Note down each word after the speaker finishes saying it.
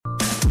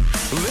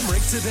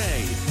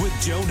Today with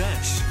Joe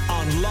Nash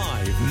on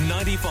Live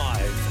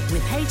 95.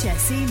 With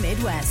HSE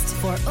Midwest.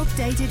 For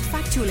updated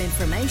factual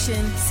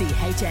information, see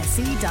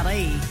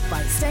hse.ie.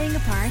 By staying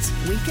apart,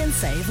 we can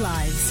save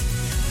lives.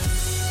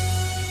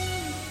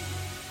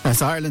 As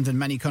Ireland and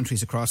many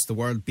countries across the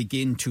world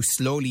begin to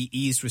slowly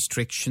ease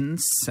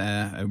restrictions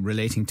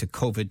relating to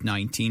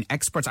COVID-19,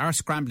 experts are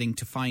scrambling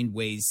to find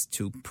ways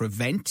to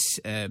prevent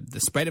the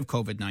spread of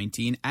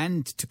COVID-19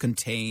 and to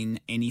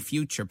contain any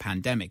future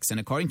pandemics. And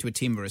according to a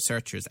team of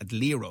researchers at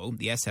LERO,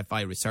 the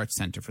SFI Research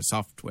Centre for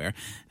Software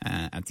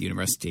at the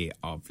University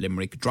of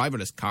Limerick,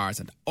 driverless cars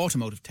and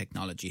automotive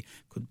technology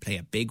could play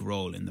a big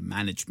role in the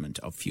management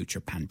of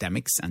future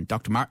pandemics. And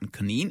Dr. Martin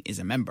Cunneen is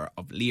a member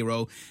of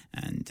LERO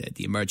and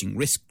the Emerging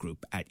Risk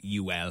Group at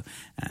UL,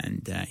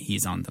 and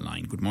he's on the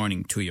line. Good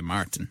morning to you,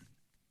 Martin.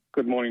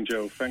 Good morning,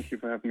 Joe. Thank you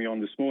for having me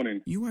on this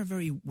morning. You are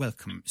very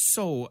welcome.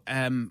 So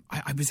I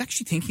was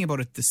actually thinking about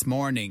it this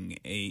morning.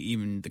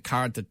 Even the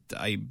car that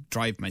I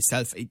drive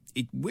myself,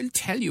 it will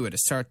tell you at a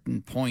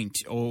certain point,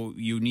 oh,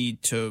 you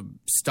need to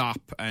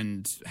stop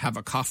and have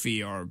a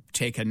coffee or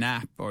take a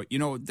nap, or, you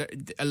know,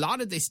 a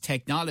lot of this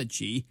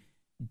technology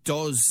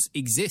does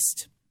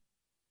exist.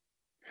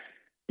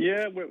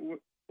 Yeah,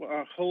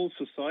 our whole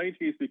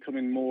society is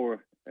becoming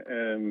more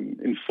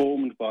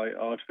informed by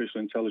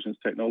artificial intelligence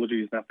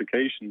technologies and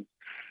applications.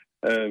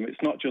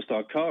 It's not just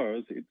our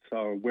cars, it's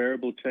our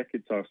wearable tech,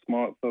 it's our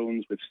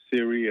smartphones with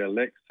Siri,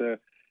 Alexa,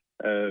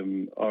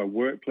 our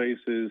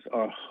workplaces,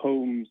 our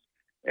homes.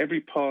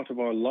 Every part of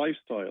our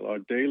lifestyle, our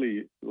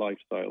daily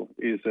lifestyle,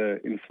 is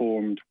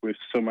informed with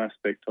some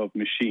aspect of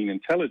machine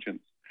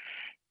intelligence.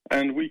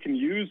 And we can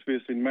use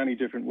this in many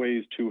different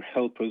ways to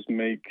help us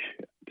make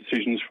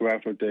decisions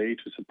throughout our day,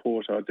 to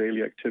support our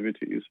daily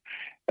activities.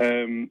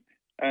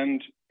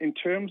 And in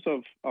terms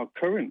of our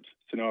current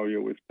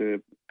scenario with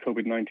the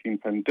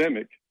COVID-19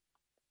 pandemic,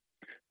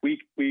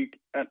 we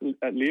at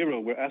LERO,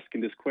 we're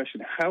asking this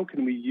question: how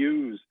can we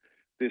use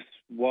this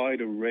wide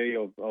array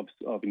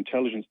of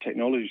intelligence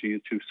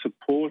technologies to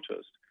support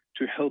us,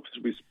 to help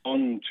us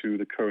respond to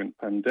the current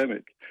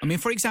pandemic? I mean,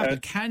 for example,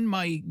 can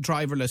my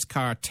driverless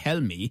car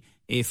tell me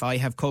if I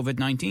have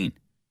COVID-19?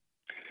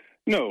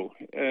 No.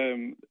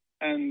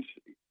 And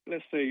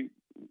let's say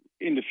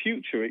in the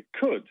future it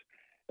could.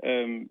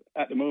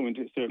 At the moment,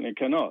 it certainly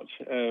cannot.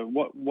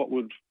 What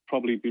would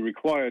probably be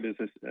required is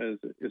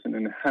an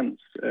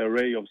enhanced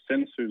array of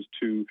sensors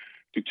to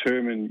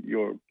determine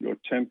your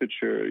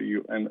temperature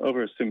and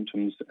other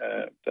symptoms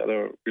that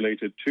are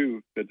related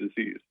to the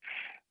disease.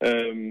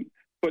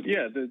 But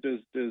yeah,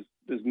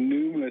 there's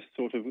numerous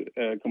sort of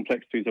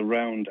complexities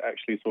around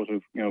actually sort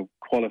of, you know,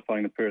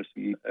 qualifying a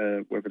person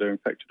whether they're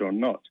infected or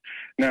not.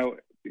 Now,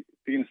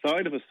 the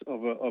inside of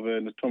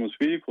an autonomous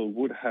vehicle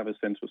would have a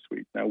sensor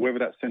suite. Now, whether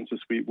that sensor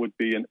suite would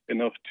be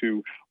enough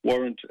to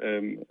warrant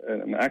an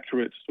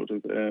accurate sort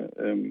of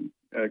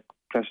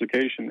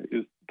classification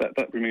is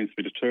that remains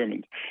to be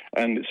determined,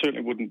 and it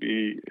certainly wouldn't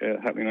be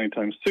happening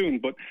anytime soon.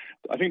 But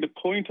I think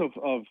the point of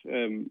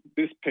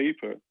this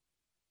paper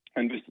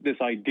and this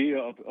idea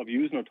of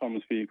using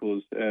autonomous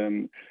vehicles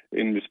in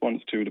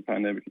response to the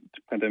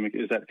pandemic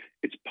is that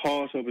it's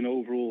part of an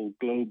overall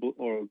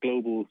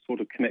global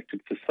sort of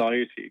connected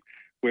society,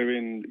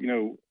 wherein, you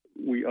know,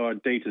 we are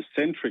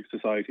data-centric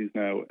societies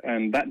now,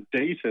 and that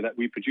data that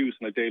we produce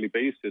on a daily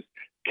basis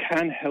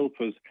can help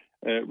us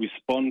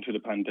respond to the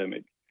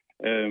pandemic.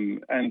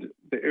 And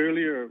the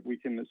earlier we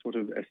can sort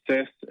of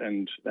assess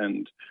and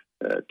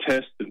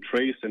test and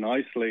trace and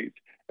isolate,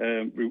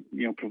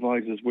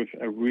 provides us with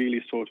a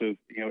really sort of,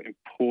 you know,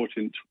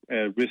 important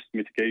risk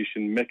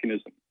mitigation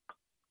mechanism.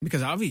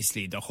 Because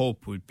obviously the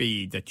hope would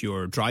be that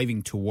you're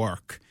driving to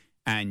work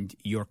and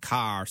your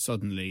car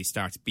suddenly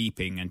starts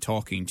beeping and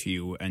talking to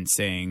you and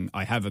saying,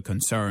 I have a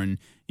concern,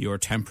 your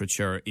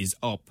temperature is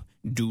up,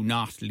 do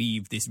not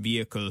leave this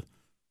vehicle,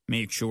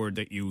 make sure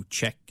that you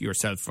check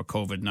yourself for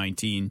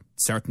COVID-19,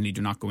 certainly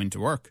do not go into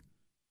work.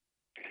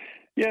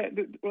 Yeah,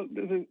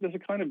 there's a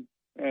kind of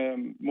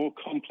more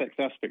complex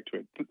aspect to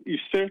it. You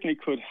certainly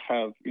could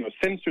have, you know,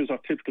 sensors are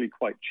typically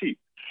quite cheap.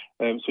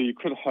 So you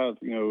could have,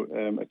 you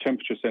know, a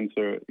temperature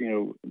sensor, you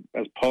know,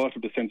 as part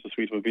of the sensor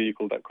suite of a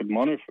vehicle that could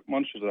monitor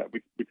that.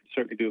 We could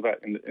certainly do that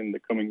in the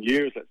coming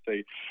years, let's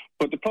say.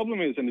 But the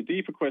problem is, and the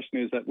deeper question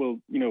is that,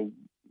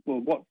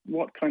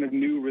 what kind of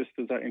new risk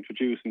does that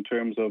introduce in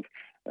terms of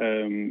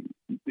the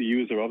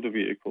user of the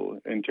vehicle,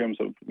 in terms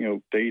of, you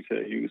know,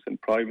 data use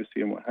and privacy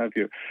and what have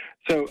you?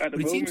 So at the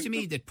moment, it seems to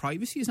me that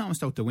privacy is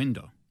almost out the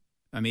window.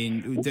 I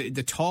mean,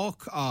 the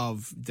talk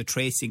of the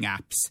tracing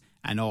apps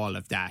and all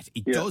of that,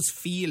 it does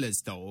feel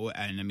as though,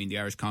 and I mean, the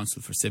Irish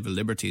Council for Civil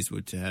Liberties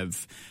would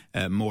have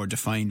more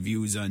defined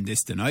views on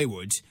this than I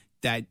would,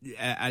 that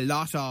a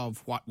lot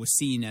of what was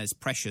seen as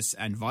precious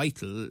and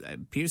vital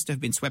appears to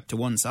have been swept to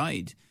one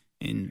side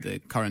in the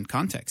current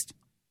context.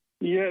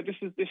 Yeah, this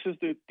is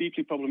the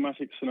deeply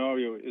problematic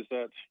scenario, is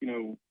that, you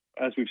know,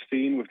 as we've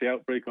seen with the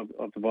outbreak of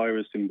the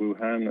virus in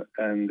Wuhan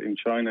and in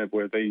China,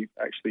 where they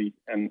actually,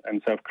 and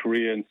South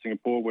Korea and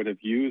Singapore, where they've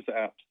used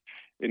apps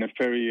in a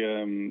very,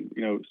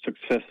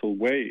 successful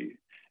way.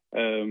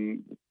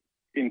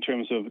 in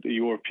terms of the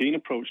European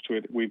approach to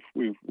it,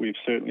 we've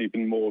certainly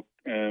been more,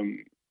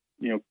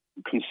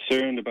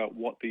 concerned about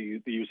what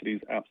the use of these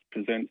apps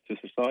presents to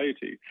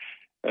society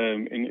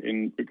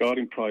in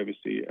regarding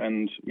privacy.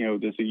 And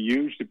there's a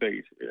huge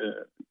debate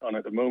on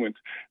at the moment.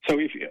 So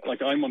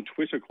I'm on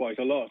Twitter quite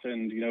a lot,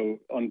 and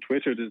on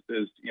Twitter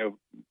there's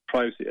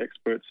privacy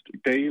experts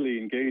daily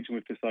engaging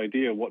with this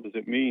idea. What does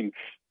it mean?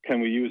 Can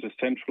we use a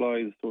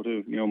centralized sort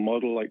of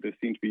model like they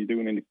seem to be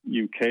doing in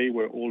the UK,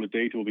 where all the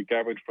data will be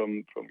gathered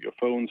from your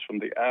phones, from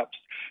the apps,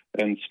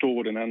 and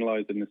stored and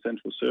analysed in a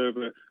central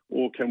server?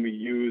 Or can we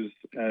use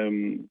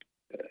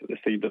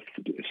let's say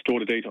store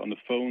the data on the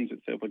phones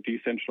itself, a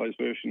decentralized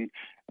version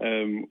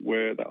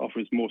where that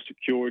offers more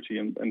security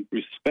and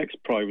respects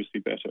privacy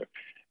better?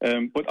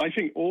 But I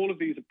think all of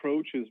these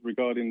approaches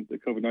regarding the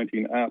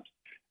COVID-19 apps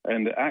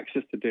and the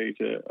access to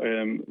data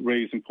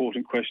raise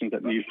important questions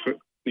that need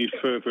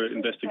further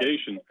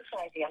investigation.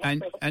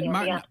 And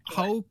Martin,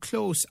 how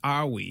close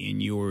are we,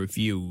 in your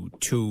view,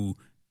 to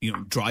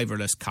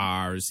driverless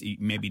cars,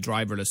 maybe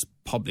driverless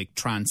public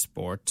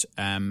transport,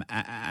 and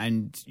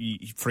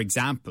for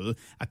example,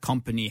 a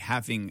company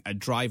having a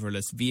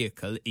driverless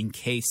vehicle in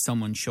case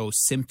someone shows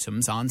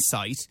symptoms on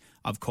site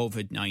of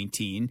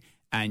COVID-19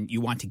 and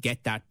you want to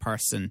get that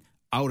person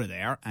out of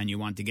there and you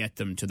want to get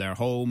them to their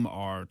home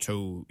or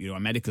to a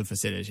medical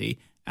facility,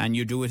 and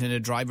you do it in a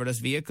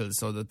driverless vehicle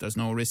so that there's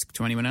no risk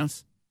to anyone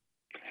else?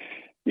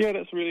 Yeah,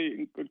 that's a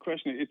really good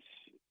question.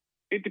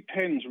 It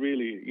depends,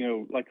 really.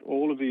 Like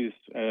all of these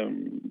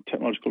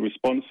technological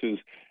responses,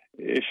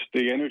 if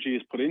the energy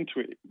is put into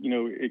it,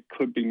 it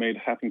could be made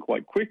happen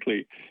quite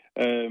quickly.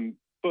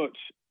 But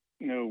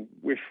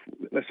with,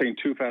 let's say in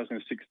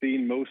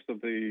 2016, most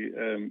of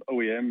the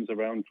OEMs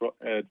around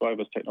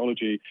driverless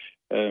technology,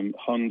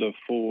 Honda,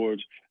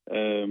 Ford,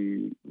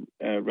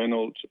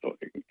 Renault,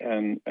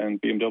 and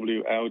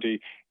BMW, Audi,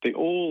 they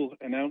all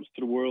announced to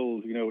the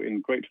world,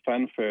 in great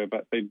fanfare,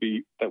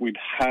 that we'd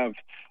have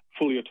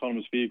fully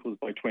autonomous vehicles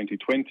by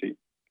 2020.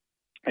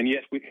 And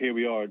yet here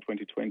we are in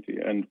 2020,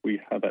 and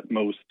we have at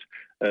most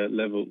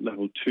level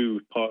 2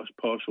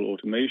 partial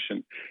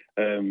automation.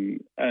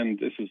 And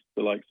this is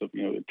the likes of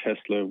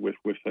Tesla with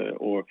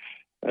or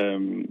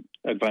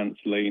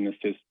advanced lane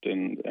assist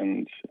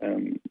and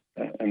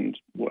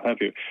what have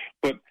you.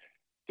 But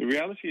the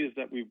reality is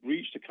that we've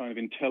reached a kind of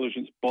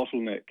intelligence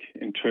bottleneck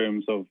in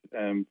terms of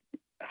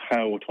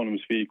how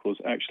autonomous vehicles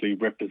actually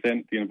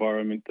represent the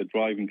environment, the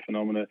driving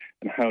phenomena,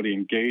 and how they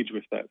engage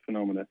with that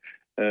phenomena.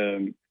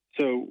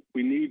 So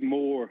we need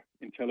more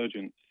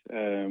intelligence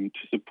to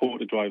support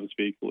the driverless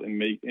vehicle in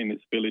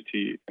its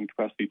ability and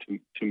capacity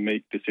to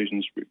make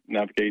decisions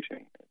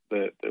navigating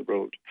the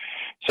road.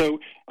 So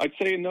I'd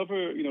say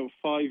another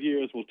 5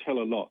 years will tell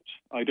a lot.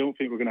 I don't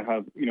think we're going to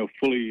have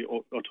fully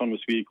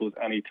autonomous vehicles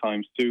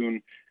anytime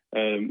soon.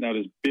 Now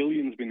there's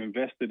billions been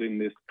invested in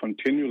this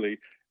continually.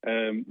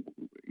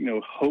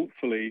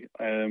 Hopefully,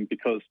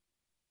 because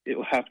it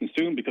will happen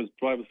soon, because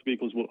driverless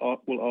vehicles will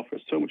offer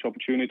so much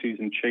opportunities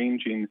in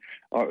changing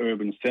our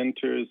urban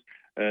centres.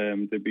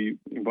 They'll be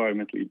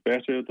environmentally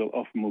better. They'll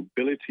offer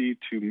mobility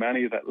to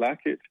many that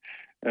lack it.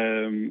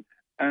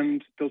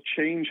 And they'll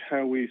change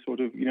how we sort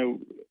of,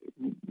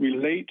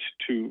 relate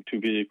to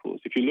vehicles.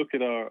 If you look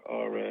at our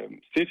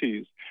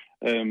cities,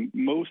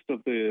 most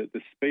of the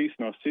space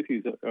in our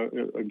cities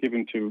are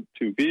given to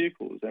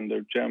vehicles, and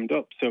they're jammed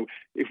up. So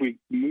if we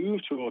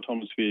move to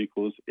autonomous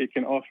vehicles, it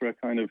can offer a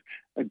kind of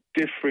a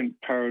different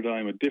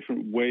paradigm, a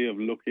different way of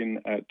looking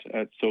at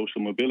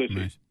social mobility.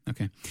 Right.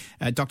 Okay.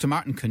 Dr.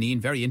 Martin Cunneen,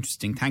 very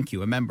interesting. Thank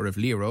you. A member of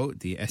LERO,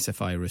 the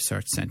SFI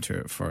Research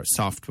Centre for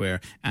Software,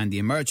 and the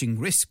Emerging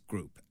Risk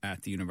Group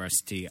at the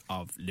University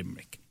of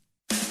Limerick.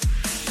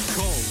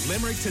 Call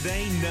Limerick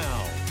today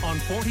now on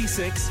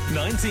 46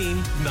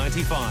 19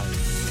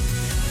 95.